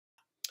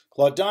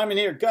Claude Diamond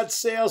here. Gut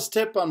sales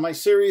tip on my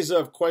series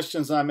of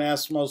questions I'm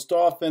asked most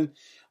often.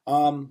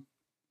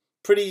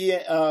 Pretty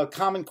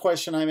common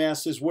question I'm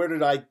asked is, where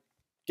did I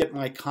get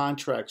my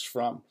contracts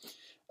from?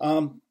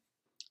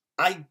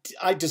 I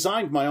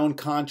designed my own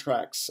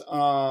contracts.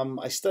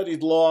 I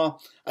studied law.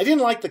 I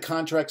didn't like the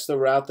contracts that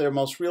were out there.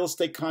 Most real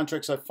estate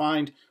contracts I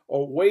find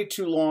are way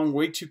too long,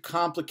 way too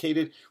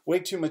complicated, way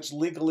too much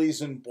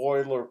legalese and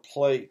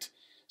boilerplate.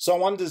 So I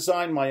wanted to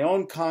design my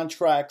own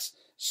contracts,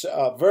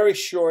 very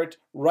short,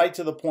 right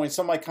to the point.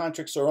 Some of my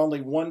contracts are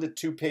only 1 to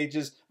 2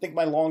 pages. I think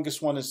my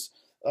longest one is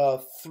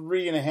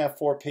 3.5,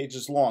 4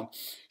 pages long.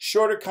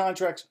 Shorter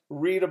contracts,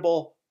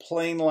 readable,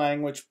 plain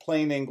language,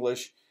 plain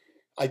English.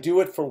 I do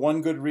it for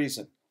one good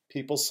reason.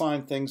 People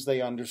sign things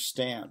they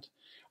understand.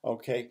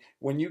 Okay,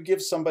 when you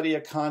give somebody a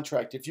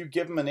contract, if you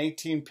give them an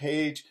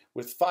 18-page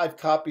with 5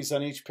 copies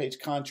on each page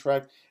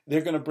contract,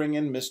 they're going to bring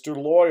in Mr.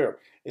 Lawyer.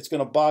 It's going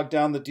to bog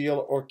down the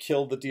deal or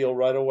kill the deal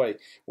right away.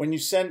 When you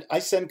I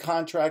send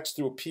contracts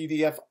through a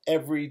PDF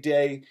every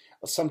day.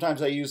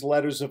 Sometimes I use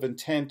letters of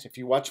intent. If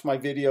you watch my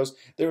videos,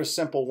 they're a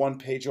simple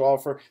 1-page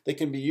offer. They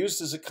can be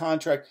used as a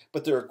contract,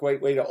 but they're a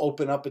great way to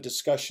open up a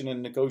discussion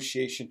and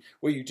negotiation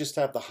where you just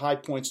have the high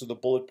points or the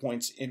bullet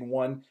points in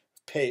one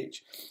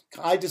page.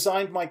 I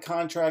designed my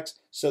contracts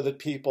so that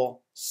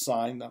people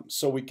sign them,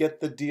 so we get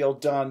the deal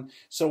done,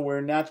 so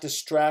we're not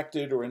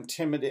distracted or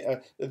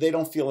intimidated. They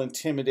don't feel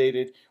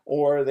intimidated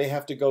or they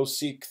have to go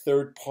seek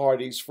third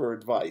parties for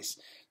advice.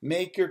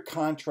 Make your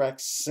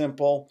contracts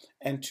simple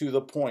and to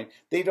the point.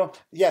 They don't,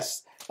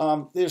 yes,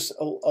 there's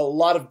a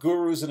lot of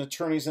gurus and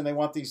attorneys and they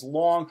want these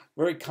long,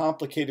 very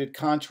complicated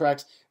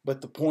contracts,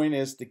 but the point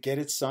is to get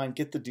it signed,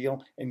 get the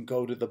deal, and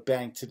go to the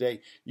bank today.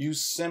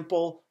 Use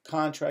simple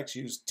contracts,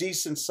 use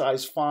decent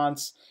sized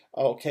fonts,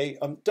 okay?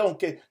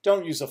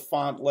 Don't use a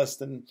font less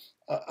than,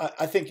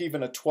 I think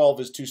even a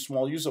 12 is too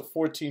small. Use a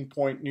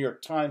 14-point New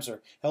York Times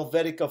or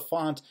Helvetica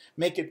font.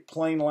 Make it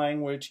plain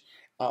language.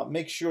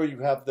 Make sure you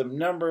have them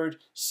numbered,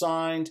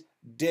 signed,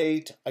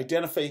 date,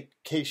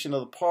 identification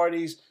of the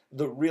parties,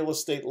 the real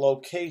estate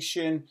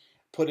location,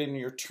 put in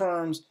your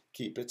terms,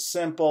 keep it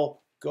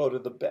simple, go to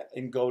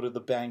the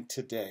bank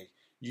today.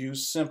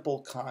 Use simple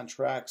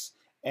contracts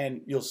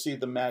and you'll see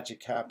the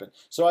magic happen.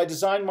 So I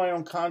designed my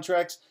own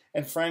contracts,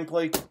 and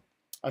frankly,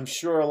 I'm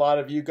sure a lot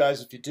of you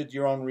guys, if you did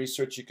your own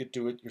research, you could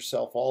do it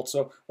yourself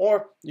also,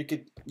 or you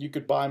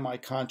could buy my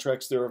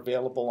contracts. They're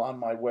available on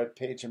my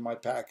webpage and my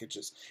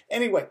packages.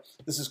 Anyway,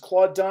 this is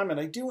Claude Diamond.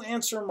 I do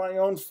answer my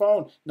own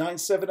phone,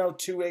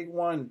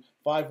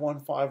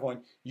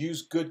 970-281-5151.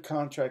 Use good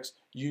contracts,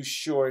 use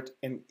short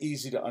and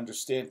easy to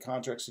understand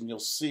contracts, and you'll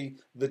see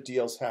the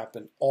deals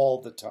happen all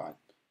the time.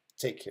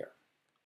 Take care.